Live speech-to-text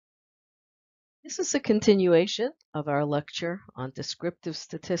This is a continuation of our lecture on descriptive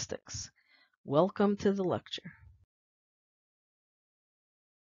statistics. Welcome to the lecture.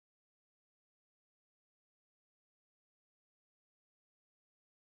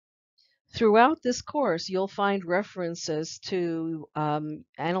 Throughout this course, you'll find references to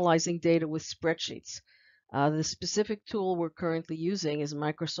analyzing data with spreadsheets. The specific tool we're currently using is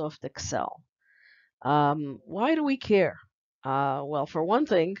Microsoft Excel. Why do we care? Well, for one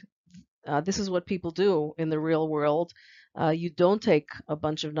thing, this is what people do in the real world. You don't take a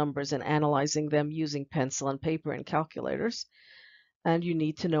bunch of numbers and analyzing them using pencil and paper and calculators, and you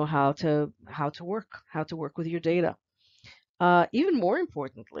need to know how to work with your data. Even more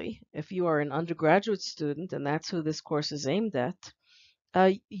importantly, if you are an undergraduate student, and that's who this course is aimed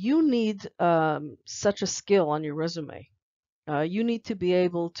at, you need such a skill on your resume. You need to be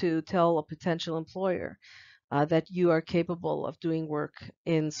able to tell a potential employer that you are capable of doing work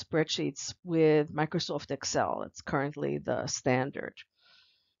in spreadsheets with Microsoft Excel. It's currently the standard.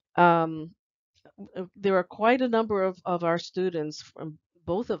 Um, there are quite a number of our students from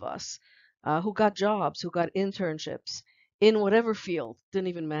both of us who got jobs, who got internships in whatever field, didn't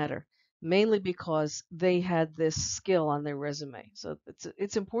even matter, mainly because they had this skill on their resume. So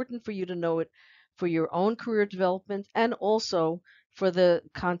it's important for you to know it for your own career development and also for the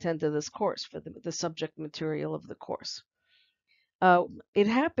content of this course, for the subject material of the course. Uh, it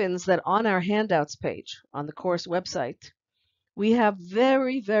happens that on our handouts page on the course website, we have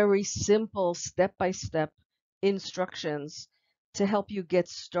very, very simple step-by-step instructions to help you get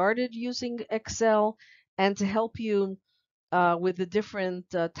started using Excel and to help you with the different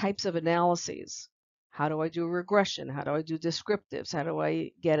types of analyses. How do I do regression? How do I do descriptives? How do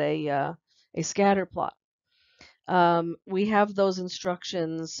I get a scatter plot? We have those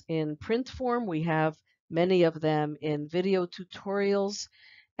instructions in print form. We have many of them in video tutorials.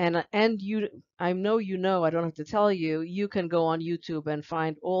 And I know you know, I don't have to tell you, you can go on YouTube and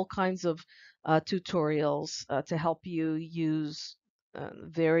find all kinds of tutorials to help you use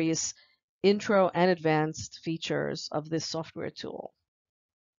various intro and advanced features of this software tool.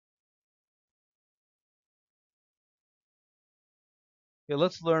 Okay,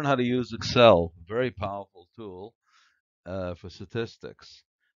 let's learn how to use Excel. Very powerful tool for statistics.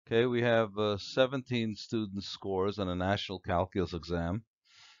 Okay, we have 17 student scores on a national calculus exam.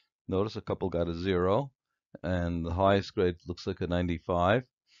 Notice a couple got a 0, and the highest grade looks like a 95.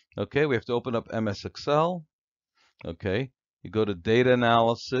 Okay, we have to open up MS Excel. Okay, you go to data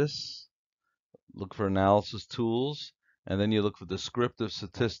analysis, look for analysis tools, and then you look for descriptive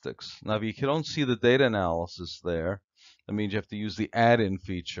statistics. Now, if you don't see the data analysis there, that means you have to use the add-in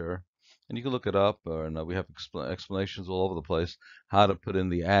feature, and you can look it up, or no, we have explanations all over the place how to put in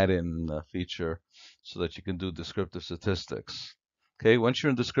the add-in feature so that you can do descriptive statistics. Okay, once you're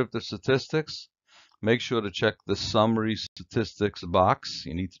in descriptive statistics, make sure to check the summary statistics box.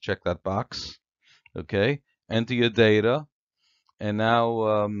 You need to check that box. Okay, enter your data, and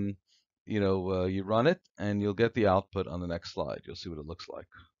now you run it and you'll get the output on the next slide. You'll see what it looks like.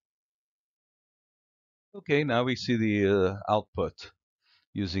 Okay, now we see the output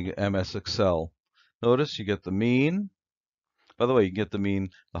using MS Excel. Notice you get the mean. By the way, you get the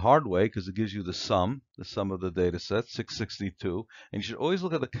mean the hard way because it gives you the sum of the data set, 662. And you should always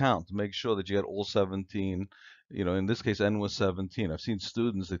look at the count to make sure that you get all 17. In this case, N was 17. I've seen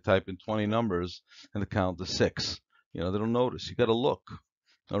students, they type in 20 numbers and the count is 6. They don't notice. You got to look.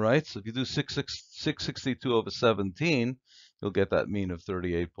 All right, so if you do 662 over 17, you'll get that mean of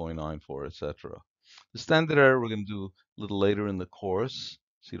 38.94, etc. The standard error we're going to do a little later in the course,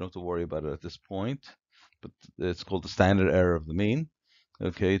 so you don't have to worry about it at this point. But it's called the standard error of the mean.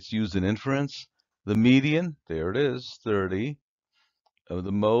 Okay, it's used in inference. The median, there it is, 30.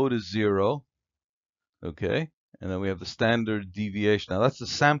 The mode is 0. Okay, and then we have the standard deviation. Now that's the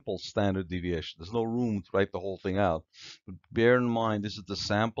sample standard deviation. There's no room to write the whole thing out. But bear in mind, this is the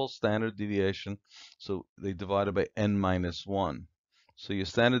sample standard deviation. So they divide it by n minus 1. So your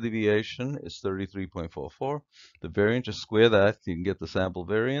standard deviation is 33.44. The variance, just square that. You can get the sample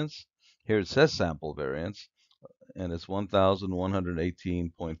variance. Here it says sample variance, and it's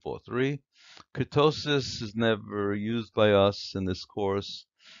 1,118.43. Kurtosis is never used by us in this course,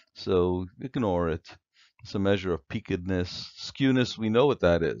 so ignore it. It's a measure of peakedness. Skewness, we know what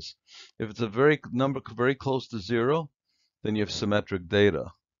that is. If it's a number very close to 0, then you have symmetric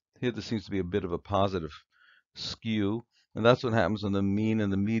data. Here there seems to be a bit of a positive skew, and that's what happens when the mean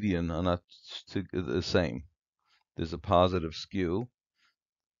and the median are not the same. There's a positive skew.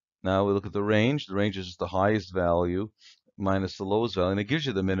 Now we look at the range. The range is just the highest value minus the lowest value, and it gives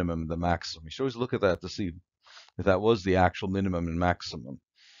you the minimum and the maximum. You should always look at that to see if that was the actual minimum and maximum.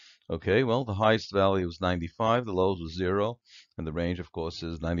 Okay, well, the highest value was 95, the lowest was 0, and the range, of course,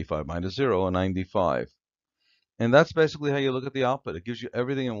 is 95 minus 0, or 95. And that's basically how you look at the output. It gives you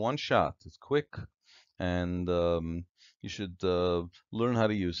everything in one shot. It's quick, and you should learn how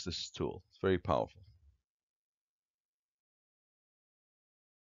to use this tool. It's very powerful.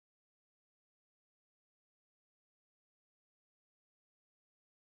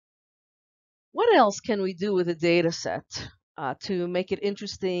 What else can we do with a data set to make it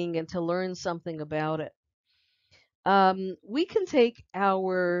interesting and to learn something about it? We can take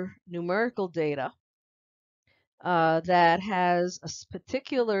our numerical data that has a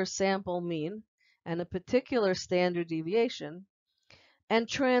particular sample mean and a particular standard deviation and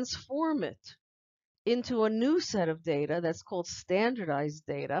transform it into a new set of data that's called standardized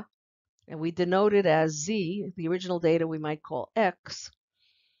data. And we denote it as Z. The original data we might call X.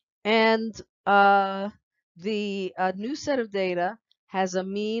 And the new set of data has a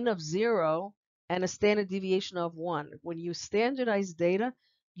mean of 0 and a standard deviation of 1. When you standardize data,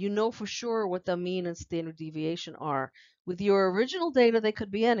 you know for sure what the mean and standard deviation are. With your original data, they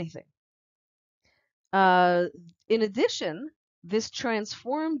could be anything. In addition, this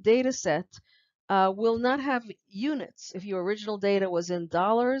transformed data set will not have units. If your original data was in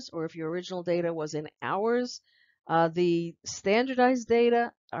dollars or if your original data was in hours, the standardized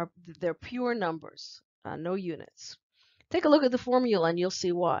data they're pure numbers, no units. Take a look at the formula and you'll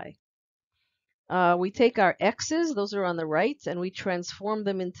see why. We take our x's, those are on the right, and we transform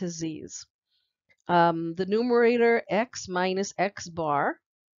them into z's. The numerator x minus x bar,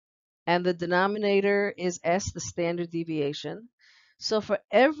 and the denominator is s, the standard deviation. So for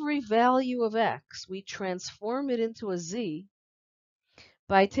every value of x, we transform it into a z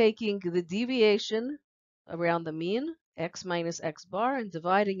by taking the deviation around the mean, x minus x bar, and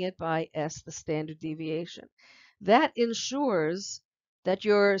dividing it by s, the standard deviation. That ensures that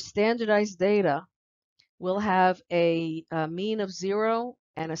your standardized data will have a mean of 0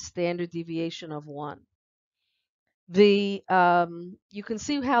 and a standard deviation of 1. You can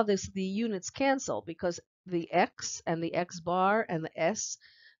see how the units cancel because the x and the x bar and the s,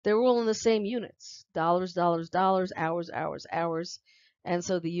 they're all in the same units: dollars, dollars, dollars, hours, hours, hours, and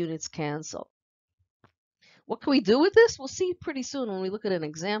so the units cancel. What can we do with this? We'll see pretty soon when we look at an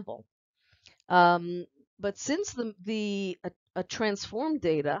example. But since a transformed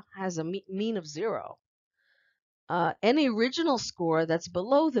data has a mean of 0, any original score that's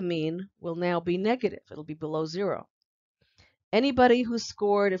below the mean will now be negative. It'll be below 0. Anybody who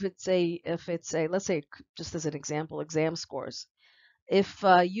scored, if it's a, let's say, just as an example, exam scores. If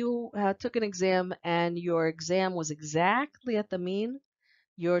you took an exam and your exam was exactly at the mean,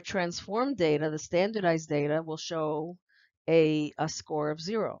 your transformed data, the standardized data, will show a score of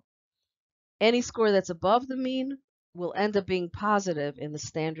 0. Any score that's above the mean will end up being positive in the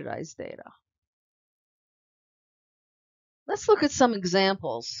standardized data. Let's look at some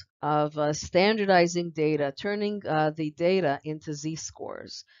examples of standardizing data, turning the data into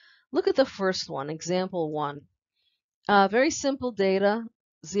z-scores. Look at the first one, example 1. Very simple data,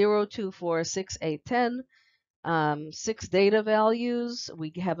 0, 2, 4, 6, 8, 10. 6 data values.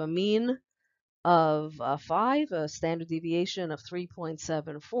 We have a mean of 5, a standard deviation of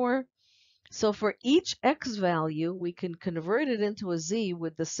 3.74. So for each x value, we can convert it into a z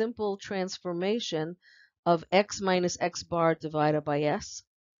with the simple transformation of x minus x bar divided by s.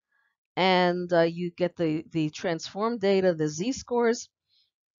 And you get the transformed data, the z-scores.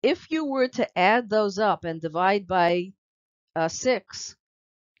 If you were to add those up and divide by 6,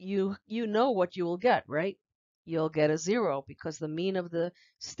 you know what you will get, right? You'll get a 0 because the mean of the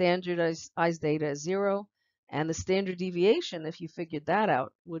standardized data is 0, and the standard deviation, if you figured that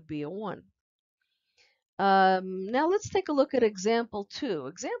out, would be a 1. Now let's take a look at example 2.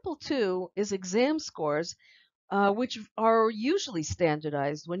 Example 2 is exam scores, which are usually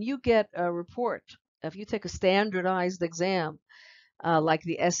standardized. When you get a report, if you take a standardized exam, like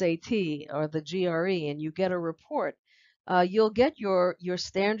the SAT or the GRE, and you get a report, you'll get your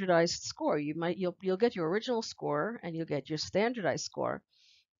standardized score. You'll get your original score and you'll get your standardized score,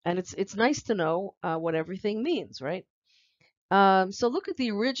 and it's nice to know what everything means, right? So look at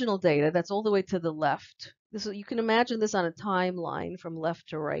the original data. That's all the way to the left. You can imagine this on a timeline from left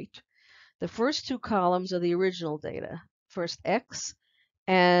to right. The first 2 columns are the original data. First X,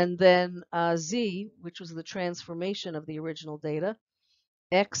 and then Z, which was the transformation of the original data.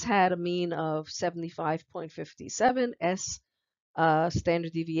 X had a mean of 75.57. S,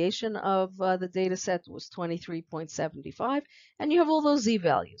 standard deviation of the data set was 23.75. And you have all those Z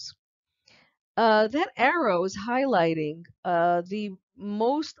values. That arrow is highlighting the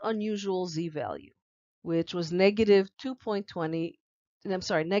most unusual Z value, which was negative 2.20 I'm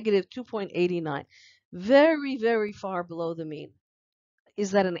sorry, negative 2.89. Very, very far below the mean.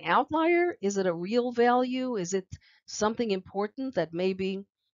 Is that an outlier? Is it a real value? Is it something important that maybe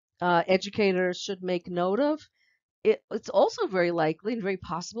educators should make note of? It's also very likely and very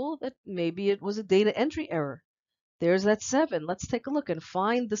possible that maybe it was a data entry error. There's that 7. Let's take a look and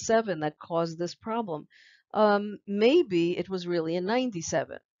find the 7 that caused this problem. Maybe it was really a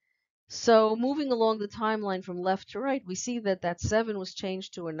 97. So moving along the timeline from left to right, we see that that 7 was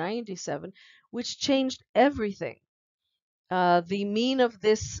changed to a 97, which changed everything. The mean of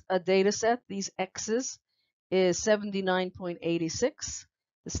this data set, these x's, is 79.86.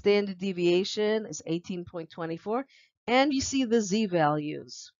 The standard deviation is 18.24. And you see the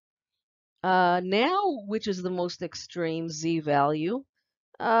z-values. Now, which is the most extreme z-value?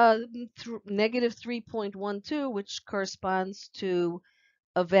 Negative 3.12, which corresponds to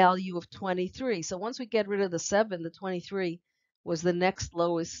a value of 23. So once we get rid of the 7, the 23 was the next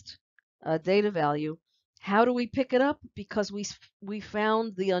lowest data value. How do we pick it up? Because we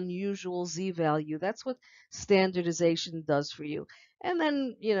found the unusual z-value. That's what standardization does for you. And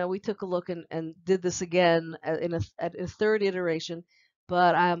then, we took a look and did this again at a third iteration.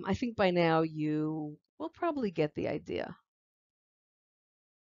 But I think by now you will probably get the idea.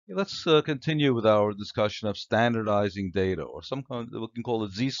 Let's continue with our discussion of standardizing data, or some kind we can call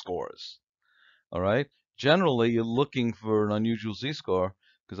it z-scores. All right. Generally, you're looking for an unusual z-score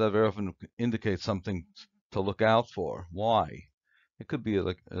because that very often indicates something to look out for. Why? It could be,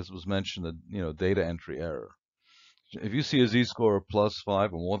 like as was mentioned, a data entry error. If you see a z-score of +5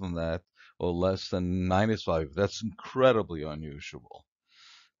 or more than that, or less than -5, that's incredibly unusual.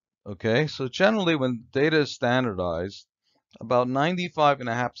 Okay, so generally when data is standardized, about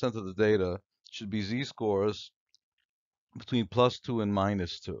 95.5% of the data should be z-scores between +2 and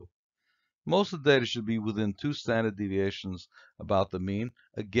 -2. Most of the data should be within 2 standard deviations about the mean,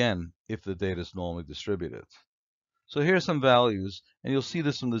 again, if the data is normally distributed. So here are some values, and you'll see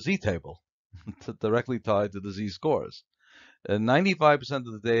this from the z-table, directly tied to the z-scores. 95%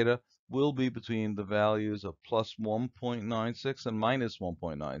 of the data will be between the values of +1.96 and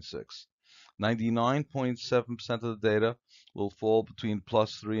 -1.96. 99.7% of the data will fall between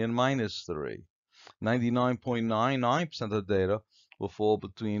 +3 and -3. 99.99% of the data will fall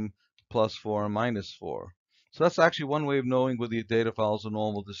between +4 and -4. So that's actually one way of knowing whether your data follows a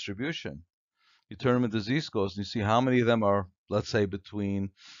normal distribution. You turn them into z-scores and you see how many of them are, let's say,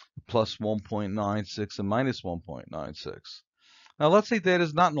 between +1.96 and -1.96. Now, let's say data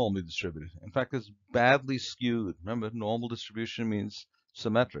is not normally distributed. In fact, it's badly skewed. Remember, normal distribution means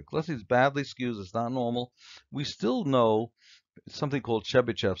symmetric. Let's say it's badly skewed, it's not normal. We still know something called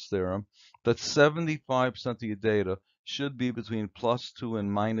Chebyshev's theorem that 75% of your data should be between +2 and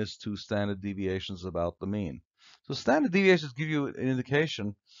 -2 standard deviations about the mean. So standard deviations give you an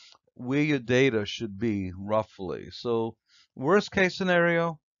indication where your data should be roughly. So worst case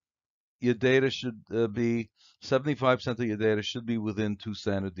scenario, your data should be 75% of your data should be within 2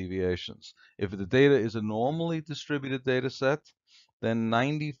 standard deviations. If the data is a normally distributed data set, then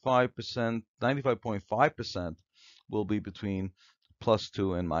 95%, 95.5% will be between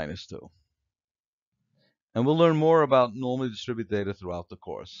 +2 and -2. And we'll learn more about normally distributed data throughout the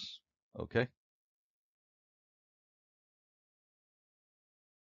course. Okay?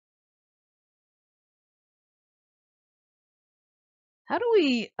 How do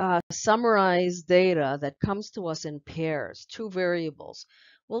we summarize data that comes to us in pairs, two variables?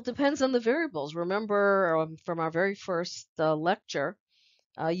 Well, it depends on the variables. Remember from our very first lecture,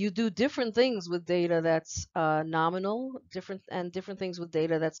 you do different things with data that's nominal, different things with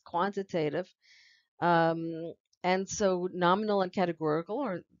data that's quantitative. Um, and so nominal and categorical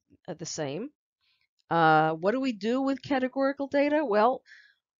are the same. What do we do with categorical data? Well,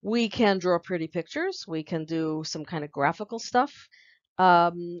 we can draw pretty pictures. We can do some kind of graphical stuff,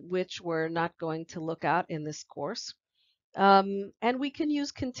 which we're not going to look at in this course. And we can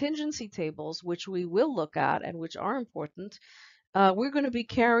use contingency tables, which we will look at and which are important. We're going to be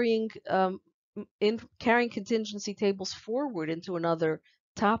carrying contingency tables forward into another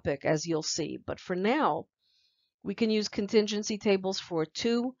topic, as you'll see. But for now, we can use contingency tables for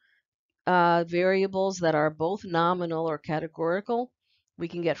two variables that are both nominal or categorical. We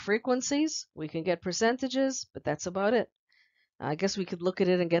can get frequencies, we can get percentages, but that's about it. I guess we could look at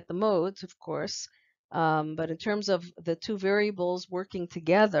it and get the modes, of course. But in terms of the two variables working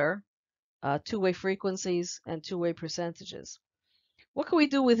together, two-way frequencies and two-way percentages. What can we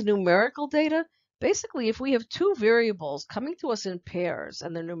do with numerical data? Basically, if we have two variables coming to us in pairs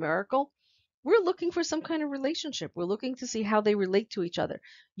and they're numerical, we're looking for some kind of relationship. We're looking to see how they relate to each other.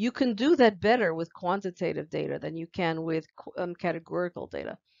 You can do that better with quantitative data than you can with categorical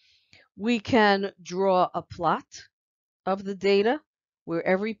data. We can draw a plot of the data where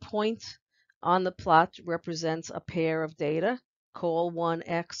every point on the plot represents a pair of data. Call one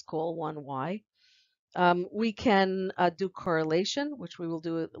X, call one Y. We can do correlation, which we will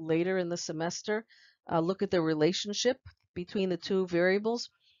do later in the semester. Look at the relationship between the two variables.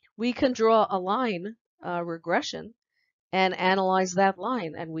 We can draw a line regression and analyze that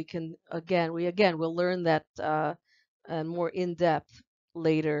line, and we can we'll learn that more in depth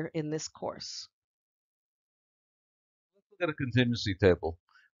later in this course. Let's look at a contingency table.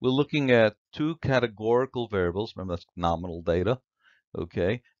 We're looking at two categorical variables. Remember, that's nominal data.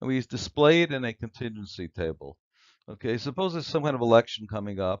 Okay, and we display it in a contingency table. Okay, suppose there's some kind of election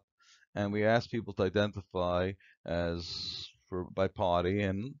coming up, and we ask people to identify as for by party,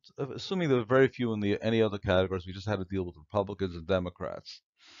 and assuming there were very few in the any other categories, we just had to deal with Republicans and Democrats.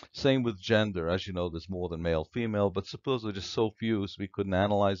 Same with gender. As you know, there's more than male, female, but suppose there's just so few, so we couldn't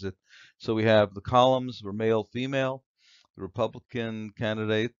analyze it. So we have the columns were male, female, the Republican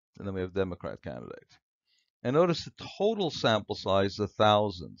candidate, and then we have Democrat candidate. And notice the total sample size is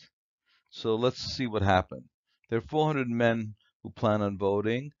 1,000. So let's see what happened. There are 400 men who plan on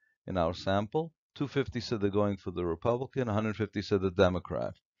voting in our sample. 250 said they're going for the Republican, 150 said the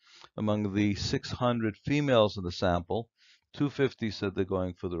Democrat. Among the 600 females in the sample, 250 said they're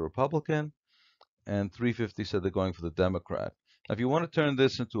going for the Republican, and 350 said they're going for the Democrat. Now, if you want to turn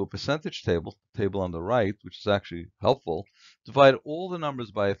this into a percentage table on the right, which is actually helpful, divide all the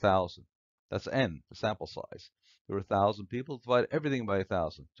numbers by 1,000. That's n, the sample size. There are 1,000 people. Divide everything by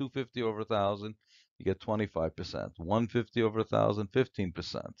 1,000. 250 over 1,000, you get 25%. 150 over 1,000,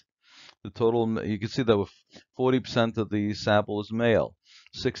 15%. The total, you can see that with 40% of the sample is male,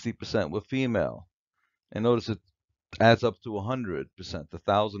 60% were female. And notice it adds up to 100%.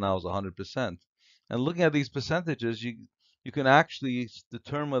 1,000 now is 100%. And looking at these percentages, you can actually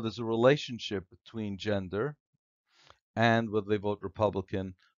determine there's a relationship between gender and whether they vote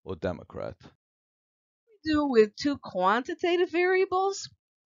Republican or Democrat. We do with two quantitative variables.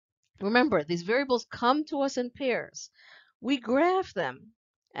 Remember, these variables come to us in pairs. We graph them,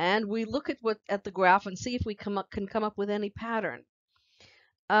 and we look at the graph and see if we can come up with any pattern.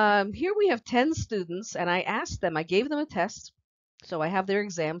 Here we have 10 students, and I gave them a test, so I have their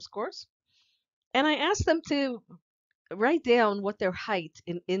exam scores, and I asked them to write down what their height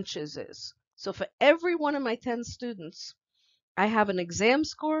in inches is. So for every one of my 10 students, I have an exam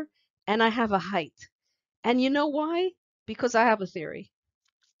score and I have a height. And you know why? Because I have a theory,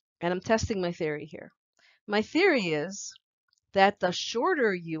 and I'm testing my theory here. My theory is that the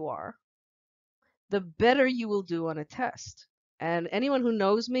shorter you are, the better you will do on a test. And anyone who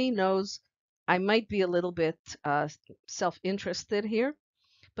knows me knows I might be a little bit self-interested here,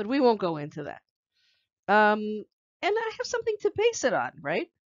 but we won't go into that. And I have something to base it on, right?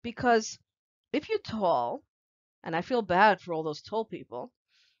 Because if you're tall, and I feel bad for all those tall people,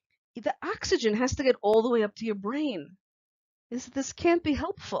 the oxygen has to get all the way up to your brain. This can't be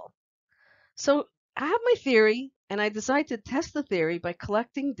helpful. So I have my theory, and I decide to test the theory by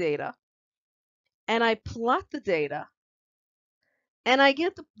collecting data, and I plot the data, and I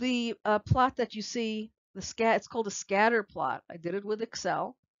get the plot that you see. It's called a scatter plot. I did it with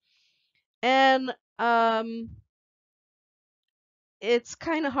Excel, and it's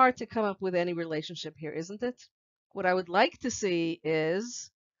kind of hard to come up with any relationship here, isn't it? What I would like to see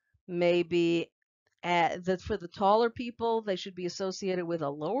is maybe that for the taller people, they should be associated with a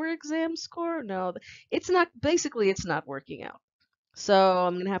lower exam score. No, it's not. Basically, it's not working out. So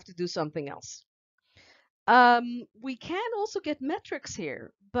I'm going to have to do something else. We can also get metrics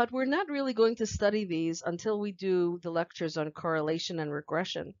here, but we're not really going to study these until we do the lectures on correlation and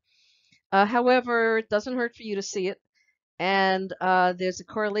regression. However, it doesn't hurt for you to see it. And there's a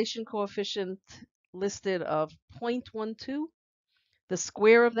correlation coefficient listed of 0.12. The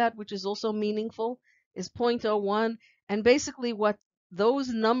square of that, which is also meaningful, is 0.01. And basically what those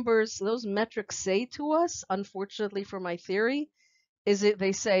numbers, those metrics say to us, unfortunately for my theory, is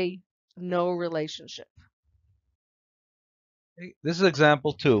they say no relationship. This is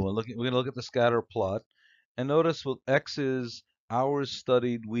example two. We're going to look at the scatter plot. And notice what X is hours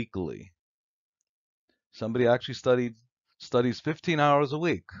studied weekly. Somebody actually studies 15 hours a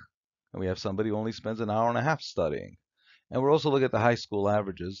week. And we have somebody who only spends an hour and a half studying. And we're also looking at the high school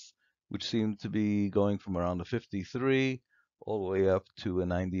averages, which seem to be going from around a 53 all the way up to a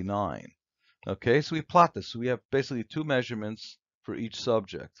 99. Okay, so we plot this. So we have basically two measurements for each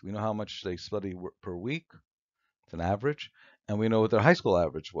subject. We know how much they study per week, it's an average, and we know what their high school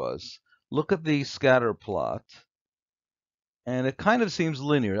average was. Look at the scatter plot, and it kind of seems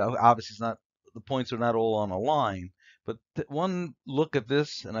linear. Obviously, it's not, the points are not all on a line, but one look at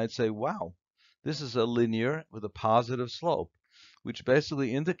this, and I'd say, wow, this is a linear with a positive slope, which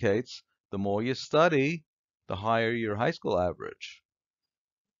basically indicates the more you study, the higher your high school average.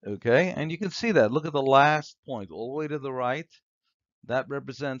 Okay, and you can see that. Look at the last point, all the way to the right. That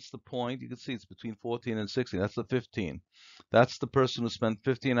represents the point. You can see it's between 14 and 16. That's the 15. That's the person who spent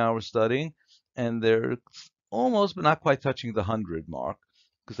 15 hours studying, and they're almost, but not quite touching the 100 mark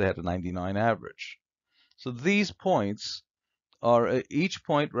because they had a 99 average. So these points are, each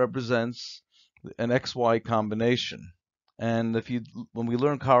point represents an XY combination. And when we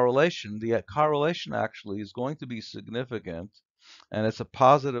learn correlation, the correlation actually is going to be significant, and it's a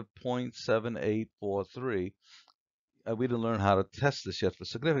positive 0.7843. We didn't learn how to test this yet for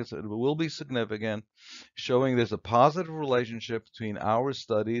significance. It will be significant, showing there's a positive relationship between hours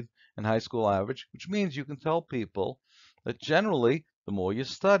studied and high school average, which means you can tell people that generally, the more you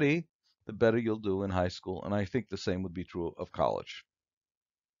study, the better you'll do in high school. And I think the same would be true of college.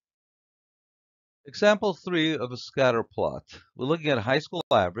 Example 3 of a scatter plot. We're looking at high school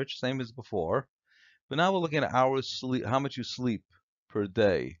average, same as before, but now we're looking at hours sleep, how much you sleep per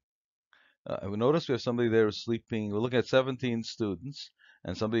day. We notice we have somebody there sleeping. We're looking at 17 students,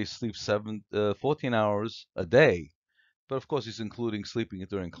 and somebody sleeps 14 hours a day. But of course, he's including sleeping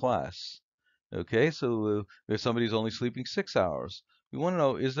during class. Okay, so we have somebody who's only sleeping 6 hours. We want to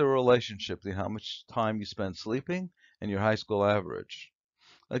know, is there a relationship between how much time you spend sleeping and your high school average?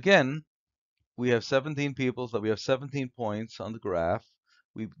 Again, we have 17 people, so we have 17 points on the graph.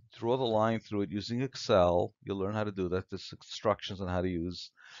 We draw the line through it using Excel. You'll learn how to do that. There's instructions on how to use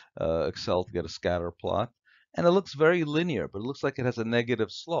Excel to get a scatter plot. And it looks very linear, but it looks like it has a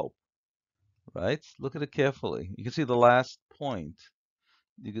negative slope, right? Look at it carefully. You can see the last point.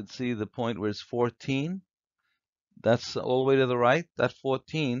 You can see the point where it's 14. That's all the way to the right. That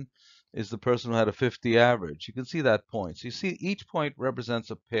 14 is the person who had a 50 average. You can see that point. So you see each point represents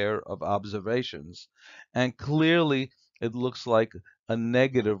a pair of observations, and clearly it looks like a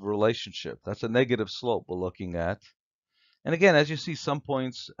negative relationship. That's a negative slope we're looking at. And again, as you see, some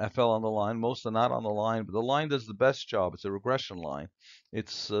points fell on the line. Most are not on the line, but the line does the best job. It's a regression line.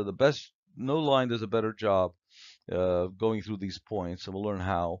 It's the best. No line does a better job going through these points, and we'll learn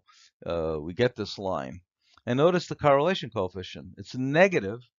how we get this line. And notice the correlation coefficient. It's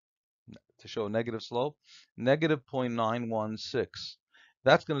negative to show a negative slope, negative 0.916.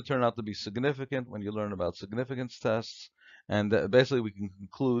 That's going to turn out to be significant when you learn about significance tests. And basically, we can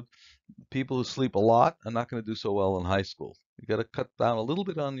conclude people who sleep a lot are not going to do so well in high school. You got to cut down a little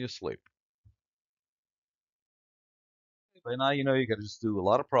bit on your sleep. By now, you know you got to just do a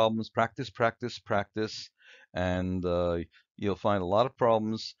lot of problems, practice, practice, practice, and you'll find a lot of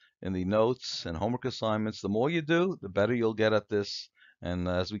problems in the notes and homework assignments. The more you do, the better you'll get at this. And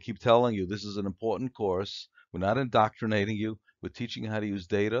as we keep telling you, this is an important course. We're not indoctrinating you. We're teaching you how to use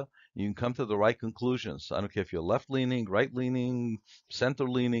data. You can come to the right conclusions. I don't care if you're left-leaning, right-leaning,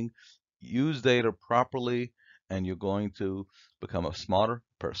 center-leaning. Use data properly, and you're going to become a smarter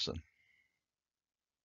person.